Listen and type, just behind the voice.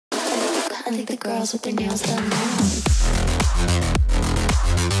I think the girls with their nails done now.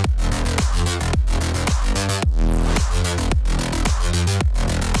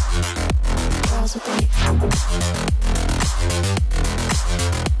 Girls with their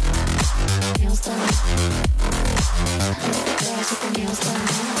nails done. I think the girls with their nails done now.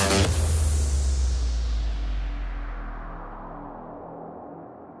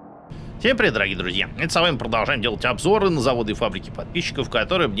 Всем привет, дорогие друзья! Это с вами продолжаем делать обзоры на заводы и фабрики подписчиков,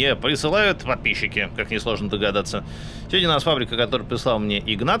 которые мне присылают подписчики, как несложно догадаться. Сегодня у нас фабрика, которую прислал мне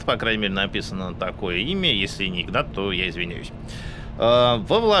Игнат, по крайней мере написано такое имя, если не Игнат, то я извиняюсь. Во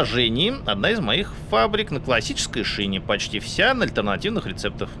вложении одна из моих фабрик на классической шине, почти вся на альтернативных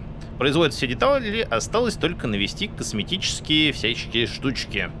рецептах. Производятся все детали, осталось только навести косметические всяческие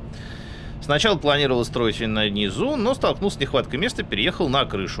штучки. Сначала планировал строить на низу, но столкнулся с нехваткой места, переехал на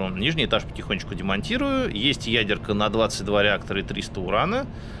крышу. Нижний этаж потихонечку демонтирую. Есть ядерка на 22 реактора и 300 урана.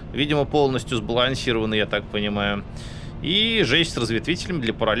 Видимо, полностью сбалансированы, я так понимаю. И жесть с разветвителем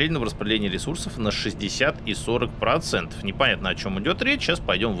для параллельного распределения ресурсов на 60 и 40%. Непонятно, о чем идет речь. Сейчас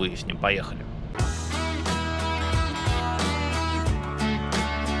пойдем выясним. Поехали.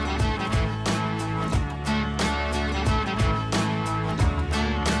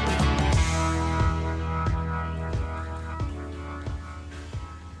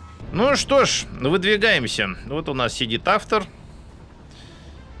 Ну что ж, выдвигаемся. Вот у нас сидит автор.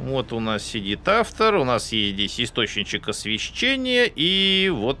 Вот у нас сидит автор. У нас есть здесь источничек освещения. И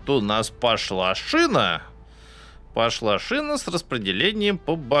вот у нас пошла шина. Пошла шина с распределением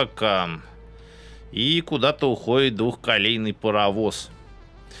по бокам. И куда-то уходит двухколейный паровоз.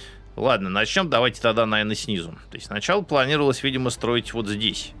 Ладно, начнем давайте тогда, наверное, снизу. То есть сначала планировалось, видимо, строить вот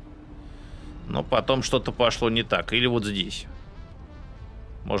здесь. Но потом что-то пошло не так. Или вот здесь.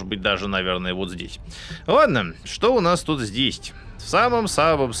 Может быть, даже, наверное, вот здесь. Ладно, что у нас тут здесь? В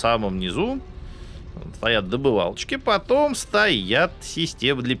самом-самом-самом низу стоят добывалочки. Потом стоят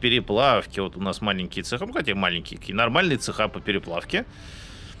системы для переплавки. Вот у нас маленькие цеха. Ну, хотя маленькие, какие нормальные цеха по переплавке.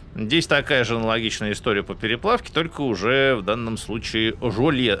 Здесь такая же аналогичная история по переплавке, только уже в данном случае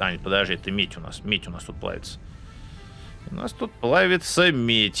железо. А, нет, подожди, это медь у нас. Медь у нас тут плавится. У нас тут плавится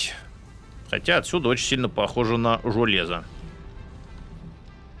медь. Хотя отсюда очень сильно похоже на железо.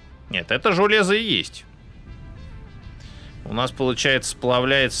 Нет, это железо и есть. У нас, получается,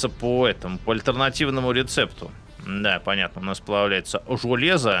 сплавляется по альтернативному рецепту. Да, понятно, у нас сплавляется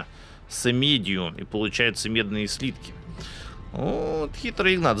железо с медью, и получаются медные слитки. Вот,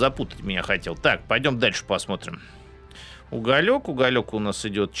 хитрый Игнат запутать меня хотел. Так, пойдем дальше посмотрим. Уголек. Уголек у нас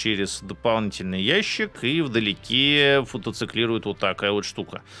идет через дополнительный ящик, и вдалеке фотоциклирует вот такая вот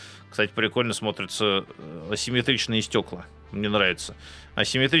штука. Кстати, прикольно смотрятся асимметричные стекла. Мне нравится.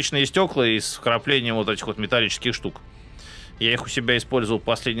 Асимметричные стекла и с вкраплением вот этих вот металлических штук. Я их у себя использовал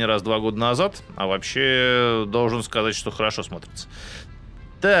последний раз 2 года назад. А вообще, должен сказать, что хорошо смотрится.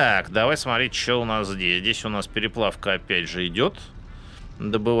 Так, давай смотреть, что у нас здесь. Здесь у нас переплавка опять же идет.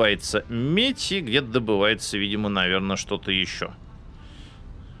 Добывается медь, и где-то добывается, видимо, наверное, что-то еще.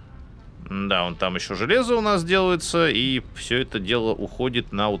 Да, вон там еще железо у нас делается. И все это дело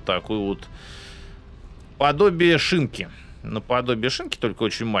уходит на вот такую вот подобие шинки. Наподобие шинки, только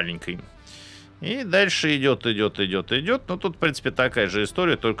очень маленькой. И дальше идет. Ну, тут, в принципе, такая же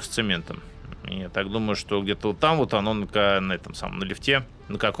история, только с цементом. Я так думаю, что где-то вот там вот оно на этом самом, на лифте,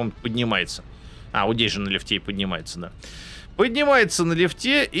 на каком-то поднимается. А, вот здесь же на лифте и поднимается, да. Поднимается на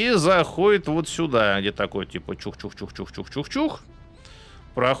лифте и заходит вот сюда, где такой, типа, чух-чух-чух-чух-чух-чух-чух.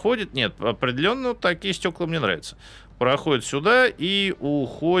 Проходит, нет, определенно вот такие стекла мне нравятся. Проходит сюда и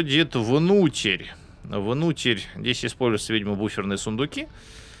уходит внутрь. Внутрь здесь используются, видимо, буферные сундуки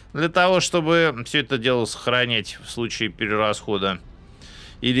для того, чтобы все это дело сохранять в случае перерасхода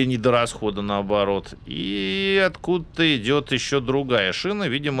или недорасхода, наоборот. И откуда-то идет еще другая шина,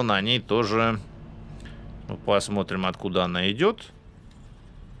 видимо, на ней тоже. Посмотрим, откуда она идет.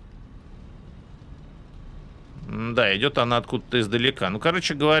 Да, идет она откуда-то издалека. Ну,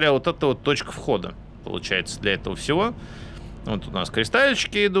 короче говоря, вот это вот точка входа получается для этого всего. Вот у нас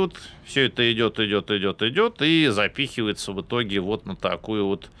кристаллички идут, все это идет и запихивается в итоге вот на такую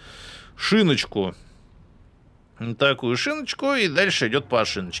вот шиночку. На такую шиночку, и дальше идет по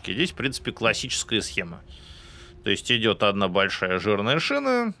шиночке. Здесь, в принципе, классическая схема. То есть идет одна большая жирная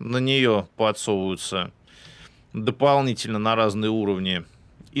шина, на нее подсовываются дополнительно на разные уровни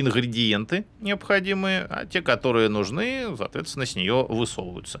ингредиенты необходимые, а те, которые нужны, соответственно, с нее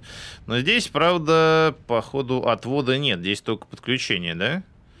высовываются. Но здесь, правда, по ходу отвода нет, здесь только подключение, да?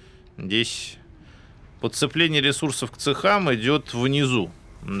 Здесь подцепление ресурсов к цехам идет внизу,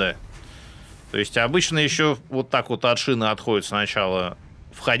 да. То есть обычно еще вот так вот от шины отходит сначала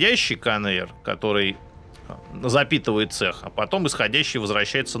входящий конвейер, который запитывает цех, а потом исходящий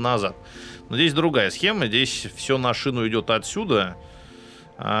возвращается назад. Но здесь другая схема. Здесь все на шину идет отсюда.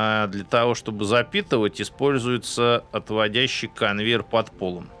 А для того, чтобы запитывать, используется отводящий конвейер под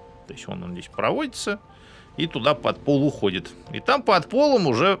полом. То есть он здесь проводится и туда под пол уходит. И там под полом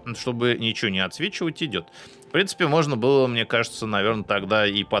уже, чтобы ничего не отсвечивать, идет. В принципе, можно было, мне кажется, наверное, тогда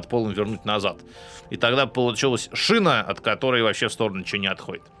и под полом вернуть назад. И тогда получилась шина, от которой вообще в сторону ничего не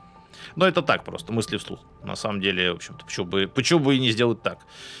отходит. Но это так просто, мысли вслух. На самом деле, в общем-то, почему бы и не сделать так.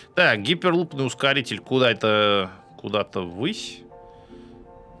 Так, гиперлупный ускоритель куда-то ввысь.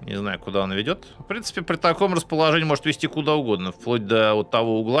 Не знаю, куда он ведет. В принципе, при таком расположении может вести куда угодно. Вплоть до вот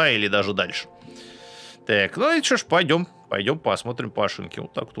того угла или даже дальше. Так, ну и что ж, пойдем посмотрим по шинке.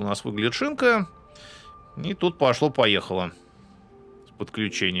 Вот так вот у нас выглядит шинка. И тут пошло-поехало. С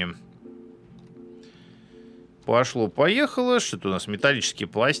подключением. Пошло-поехало. Что-то у нас металлические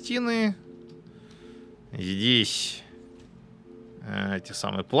пластины. Здесь эти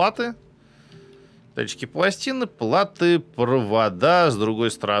самые платы. Металлические пластины, платы, провода. С другой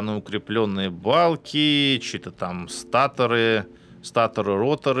стороны укрепленные балки. Что-то там статоры,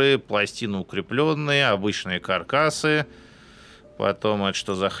 роторы. Пластины укрепленные. Обычные каркасы. Потом это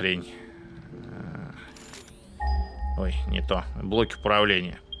что за хрень? Ой, не то. Блоки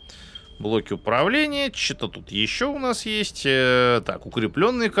управления. Блоки управления. Что-то тут еще у нас есть. Так,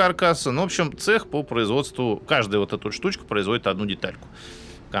 укрепленные каркасы. Ну, в общем, цех по производству. Каждая вот эта штучка производит одну детальку.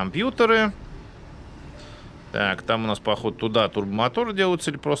 Компьютеры. Так, там у нас, походу, туда турбомоторы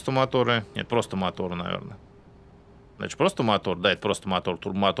делаются или просто моторы? Нет, просто моторы, наверное. Значит, просто мотор. Да, это просто мотор.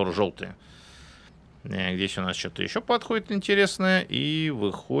 Турбомотор желтый. Здесь у нас что-то еще подходит интересное. И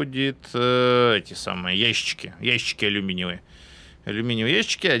выходит эти самые ящички. Ящички алюминиевые. Алюминиевые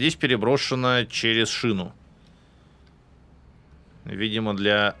ящички, а здесь переброшено через шину. Видимо,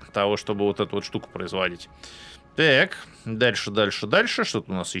 для того, чтобы вот эту вот штуку производить. Так, дальше. Что-то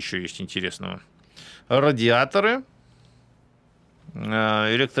у нас еще есть интересного. Радиаторы.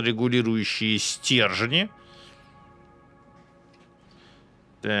 Электрорегулирующие стержни.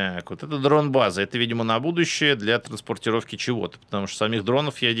 Так, вот это дрон-база. Это, видимо, на будущее для транспортировки чего-то. Потому что самих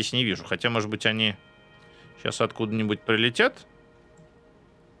дронов я здесь не вижу. Хотя, может быть, они сейчас откуда-нибудь прилетят.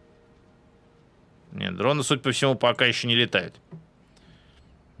 Нет, дроны, судя по всему, пока еще не летают.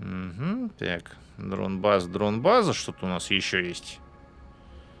 Угу, так, дрон-база. Что-то у нас еще есть.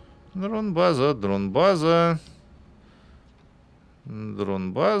 Дрон-база.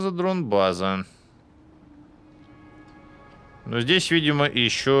 Но здесь, видимо,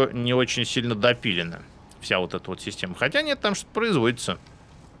 еще не очень сильно допилена вся вот эта вот система. Хотя нет, там что-то производится.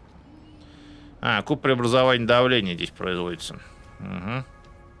 Куб преобразования давления здесь производится. Угу.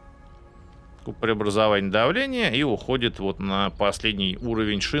 Куб преобразования давления и уходит вот на последний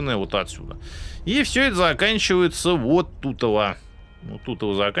уровень шины вот отсюда. И все это заканчивается вот тутово. Вот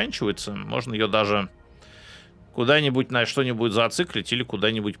тутово заканчивается. Можно ее даже куда-нибудь на что-нибудь зациклить или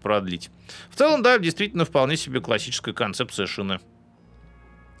куда-нибудь продлить. В целом, да, действительно, вполне себе классическая концепция шины.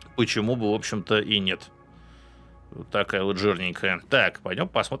 Почему бы, в общем-то, и нет. Вот такая вот жирненькая. Так, пойдем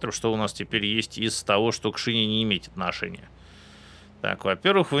посмотрим, что у нас теперь есть из того, что к шине не имеет отношения. Так,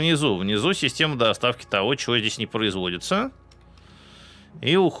 во-первых, внизу система доставки того, чего здесь не производится.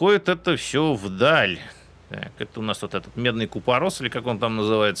 И уходит это все вдаль. Так, это у нас вот этот медный купорос, или как он там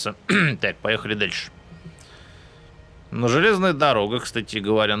называется. Так, поехали дальше. На железной дороге, кстати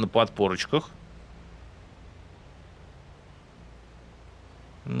говоря, на подпорочках.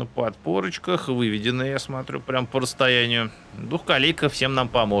 На подпорочках выведены, я смотрю, прям по расстоянию. Двухколейка всем нам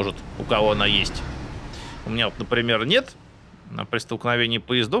поможет, у кого она есть. У меня вот, например, нет. При столкновении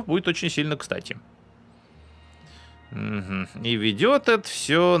поездов будет очень сильно кстати. Угу. И ведет это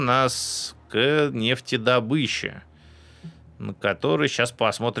все нас к нефтедобыще, на которой сейчас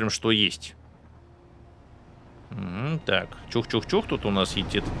посмотрим, что есть. Так, чух-чух-чух тут у нас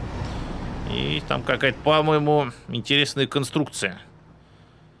едет. И там какая-то, по-моему, интересная конструкция.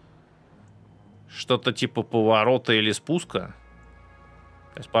 Что-то типа поворота или спуска.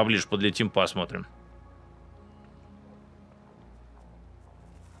 Сейчас поближе подлетим, посмотрим.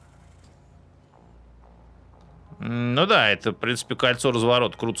 Ну да, это, в принципе,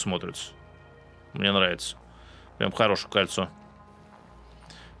 кольцо-разворот. Круто смотрится. Мне нравится. Прям хорошее кольцо.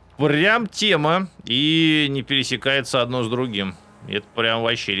 Прям тема. И не пересекается одно с другим. Это прям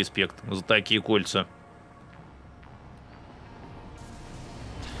вообще респект за такие кольца.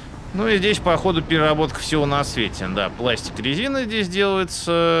 Ну и здесь, походу, переработка всего на свете. Да, пластик, резина здесь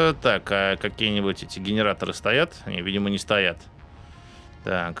делается. Так, а какие-нибудь эти генераторы стоят? Не, видимо, не стоят.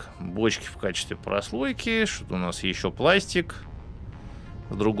 Так, бочки в качестве прослойки. Что-то у нас еще пластик.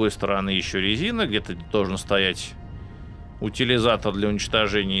 С другой стороны еще резина. Где-то должен стоять утилизатор для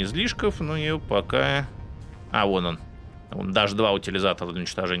уничтожения излишков. Но ее пока... А, вон он. Даже 2 утилизатора для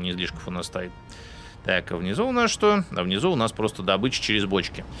уничтожения излишков у нас стоит. Так, а внизу у нас что? А внизу у нас просто добыча через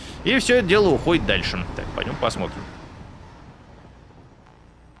бочки. И все это дело уходит дальше. Так, пойдем посмотрим.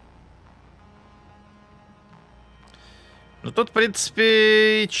 Ну тут, в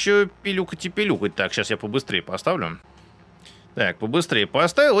принципе, что пилюкать и пилюкать. Так, сейчас я побыстрее поставлю. Так, побыстрее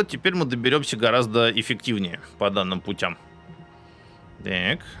поставил. Вот теперь мы доберемся гораздо эффективнее по данным путям.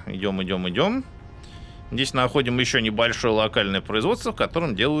 Так, идем. Здесь находим еще небольшое локальное производство, в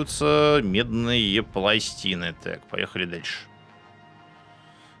котором делаются медные пластины. Так, поехали дальше.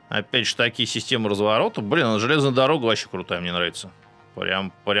 Опять же, такие системы разворота. Блин, железная дорога вообще крутая, мне нравится.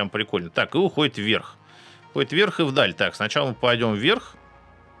 Прям прикольно. Так, и уходит вверх. Уходит вверх и вдаль. Так, сначала мы пойдем вверх.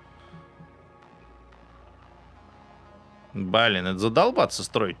 Блин, это задолбаться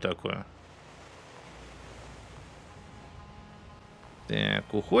строить такое.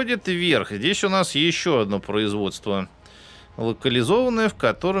 Так, уходит вверх. Здесь у нас еще одно производство локализованное, в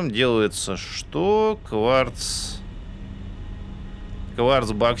котором делается что? Кварц,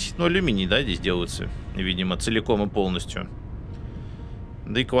 боксит, ну алюминий, да, здесь делается, видимо, целиком и полностью.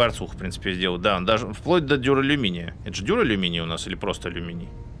 Да и кварцух, в принципе, сделают. Да, даже вплоть до дюралюминия. Это же дюралюминий у нас или просто алюминий?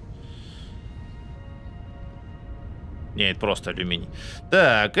 Нет, это просто алюминий.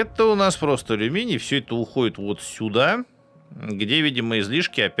 Так, это у нас просто алюминий. Все это уходит вот сюда, где, видимо,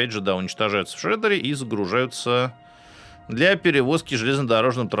 излишки, опять же, да, уничтожаются в шредере и загружаются для перевозки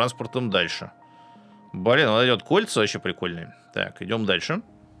железнодорожным транспортом дальше. Блин, вот идет кольца вообще прикольные. Так, идем дальше.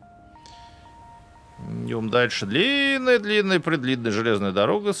 Идем дальше. Длинная железная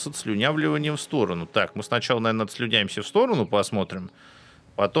дорога с отслюнявливанием в сторону. Так, мы сначала, наверное, отслюняемся в сторону, посмотрим.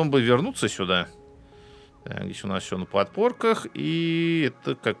 Потом бы вернуться сюда. Так, здесь у нас все на подпорках. И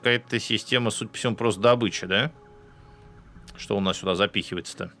это какая-то система, судя по всему, просто добычи, да? Что у нас сюда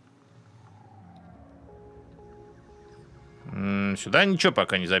запихивается-то? Сюда ничего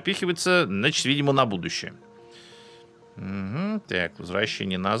пока не запихивается. Значит, видимо, на будущее. Угу. Так,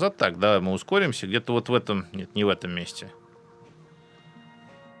 возвращение назад. Так, да, мы ускоримся. Где-то вот в этом... Нет, не в этом месте.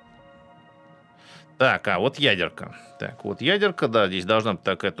 Так, а вот ядерка. Так, вот ядерка, да, здесь должна быть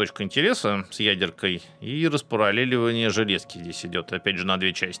такая точка интереса с ядеркой. И распараллеливание железки здесь идет. Опять же, на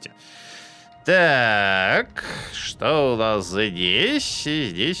 2 части. Так, что у нас здесь?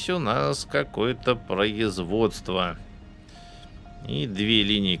 Здесь у нас какое-то производство. И 2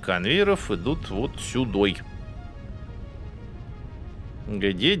 линии конвейеров идут вот сюда.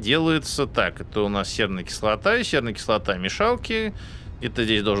 Где делается... Так, это у нас серная кислота мешалки. Это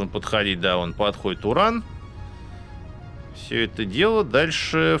здесь должен подходить, да, он подходит уран. Все это дело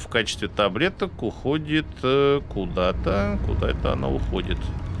дальше в качестве таблеток уходит куда-то. Куда это она уходит?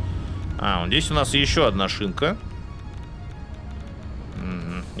 А, вот здесь у нас еще одна шинка.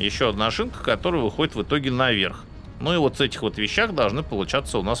 Еще одна шинка, которая выходит в итоге наверх. Ну и вот с этих вот вещах должны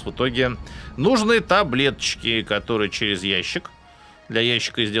получаться у нас в итоге нужные таблеточки, которые через ящик. Для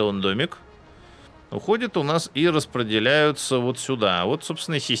ящика сделан домик. Уходят у нас и распределяются вот сюда. Вот,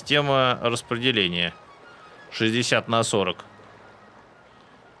 собственно, система распределения 60/40,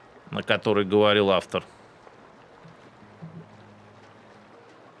 на которой говорил автор.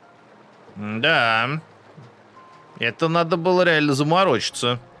 Да, это надо было реально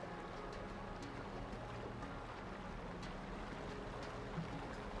заморочиться.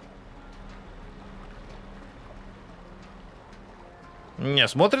 Не,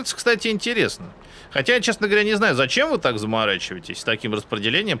 смотрится, кстати, интересно. Хотя я, честно говоря, не знаю, зачем вы так заморачиваетесь с таким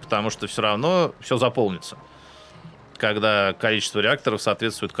распределением, потому что все равно все заполнится, когда количество реакторов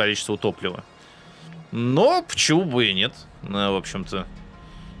соответствует количеству топлива. Но почему бы и нет, в общем-то.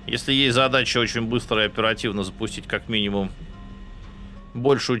 Если есть задача очень быстро и оперативно запустить как минимум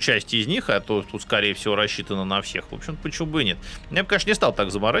большую часть из них, а то тут, скорее всего, рассчитано на всех, в общем-то, почему бы и нет. Я бы, конечно, не стал так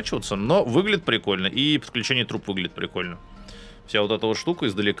заморачиваться, но выглядит прикольно, и подключение труб выглядит прикольно. Вся вот эта вот штука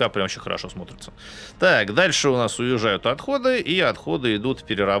издалека прям очень хорошо смотрится. Так, дальше у нас уезжают отходы, и отходы идут в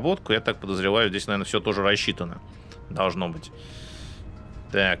переработку. Я так подозреваю, здесь, наверное, все тоже рассчитано. Должно быть.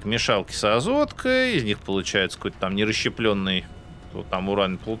 Так, мешалки с азоткой. Из них получается какой-то там нерасщепленный, вот там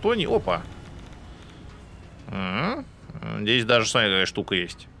уран и плутоний. Опа. Здесь даже, смотри, какая штука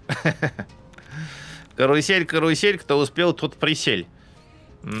есть. Карусель, карусель, кто успел, тот присель.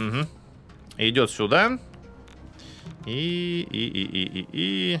 Идет сюда.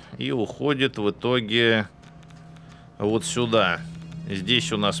 И уходит в итоге вот сюда.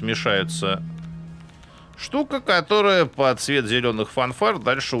 Здесь у нас мешаются штука, которая под цвет зеленых фанфар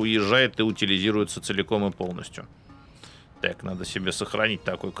дальше уезжает и утилизируется целиком и полностью. Так, надо себе сохранить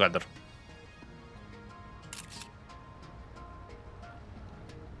такой кадр.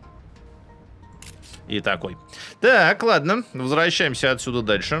 И такой. Так, ладно, возвращаемся отсюда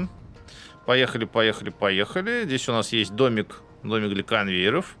дальше. Поехали, поехали, поехали. Здесь у нас есть домик для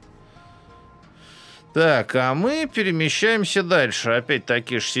конвейеров. Так, а мы перемещаемся дальше. Опять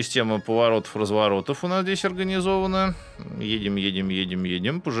такие же системы поворотов-разворотов у нас здесь организована. Едем, едем, едем,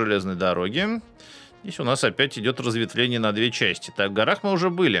 едем по железной дороге. Здесь у нас опять идет разветвление на две части. Так, в горах мы уже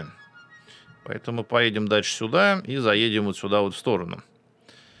были. Поэтому поедем дальше сюда и заедем вот сюда вот в сторону.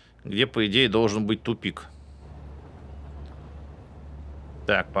 Где, по идее, должен быть тупик.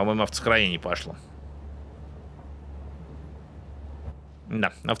 Так, по-моему, автосохранение пошло.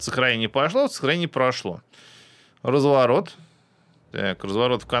 Да, автосохранение пошло, автосохранение прошло. Разворот. Так,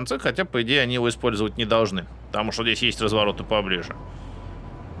 разворот в конце, хотя, по идее, они его использовать не должны. Потому что здесь есть развороты поближе.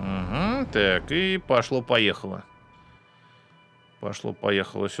 Угу, так, и пошло-поехало.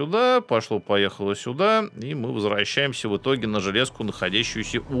 Пошло-поехало сюда, пошло-поехало сюда. И мы возвращаемся в итоге на железку,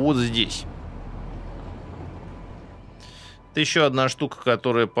 находящуюся вот здесь. Это еще одна штука,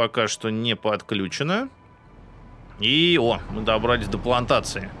 которая пока что не подключена. И, мы добрались до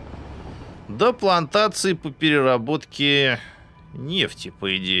плантации. До плантации по переработке нефти,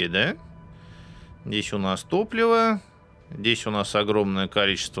 по идее, да? Здесь у нас топливо. Здесь у нас огромное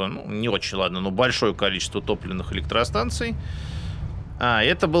количество, ну, не очень, ладно, но большое количество топливных электростанций.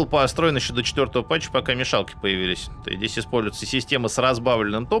 Это был построен еще до 4-го патча, пока мешалки появились. То есть здесь используется система с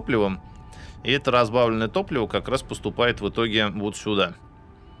разбавленным топливом. И это разбавленное топливо как раз поступает в итоге вот сюда.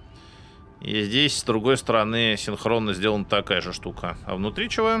 И здесь, с другой стороны, синхронно сделана такая же штука. А внутри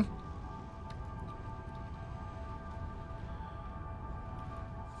чего?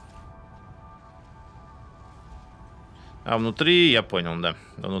 А внутри, я понял, да.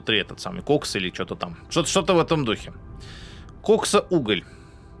 Внутри этот самый кокс или что-то там. Что-то в этом духе. Кокса-уголь.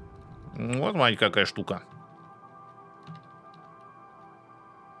 Вот, мать, какая штука.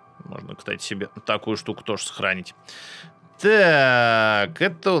 Можно, кстати, себе такую штуку тоже сохранить. Так,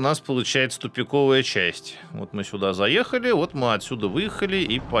 это у нас получается тупиковая часть. Вот мы сюда заехали, вот мы отсюда выехали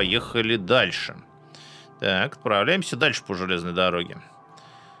и поехали дальше. Так, отправляемся дальше по железной дороге.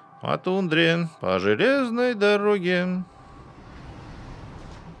 По тундре, по железной дороге.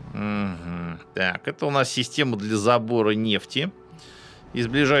 Угу. Так, это у нас система для забора нефти из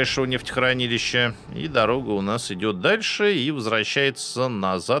ближайшего нефтехранилища. И дорога у нас идет дальше и возвращается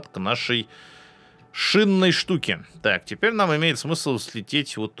назад к нашей шинной штуке. Так, теперь нам имеет смысл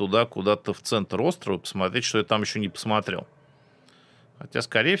слететь вот туда, куда-то в центр острова, посмотреть, что я там еще не посмотрел. Хотя,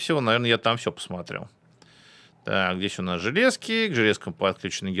 скорее всего, наверное, я там все посмотрел. Так, здесь у нас железки, к железкам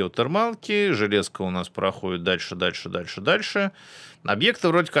подключены геотермалки, железка у нас проходит дальше, дальше, дальше, дальше. Объекты,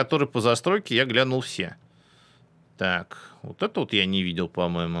 вроде которые по застройке, я глянул все. Так, вот это вот я не видел,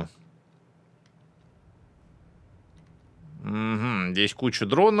 по-моему. Угу, здесь куча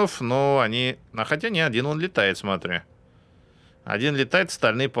дронов, но они... хотя не, один он летает, смотри. Один летает,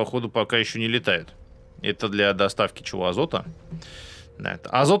 остальные, походу, пока еще не летают. Это для доставки чего, азота? Да, это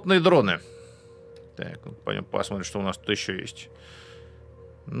азотные дроны. Так, пойдем посмотрим, что у нас тут еще есть.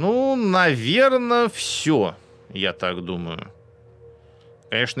 Ну, наверное, все, я так думаю.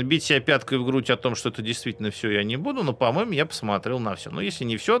 Конечно, бить себя пяткой в грудь о том, что это действительно все, я не буду, но, по-моему, я посмотрел на все. Но если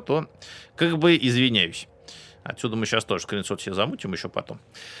не все, то как бы извиняюсь. Отсюда мы сейчас тоже скриншот себе замутим еще потом.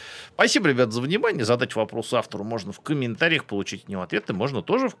 Спасибо, ребят, за внимание. Задать вопрос автору можно в комментариях, получить на него ответы можно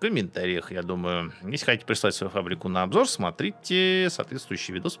тоже в комментариях, я думаю. Если хотите прислать свою фабрику на обзор, смотрите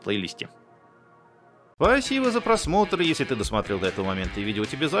соответствующий видос в плейлисте. Спасибо за просмотр. Если ты досмотрел до этого момента и видео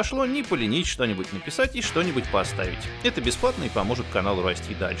тебе зашло, не поленись что-нибудь написать и что-нибудь поставить. Это бесплатно и поможет каналу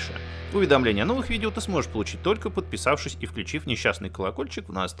расти дальше. Уведомления о новых видео ты сможешь получить только подписавшись и включив несчастный колокольчик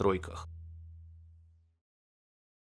в настройках.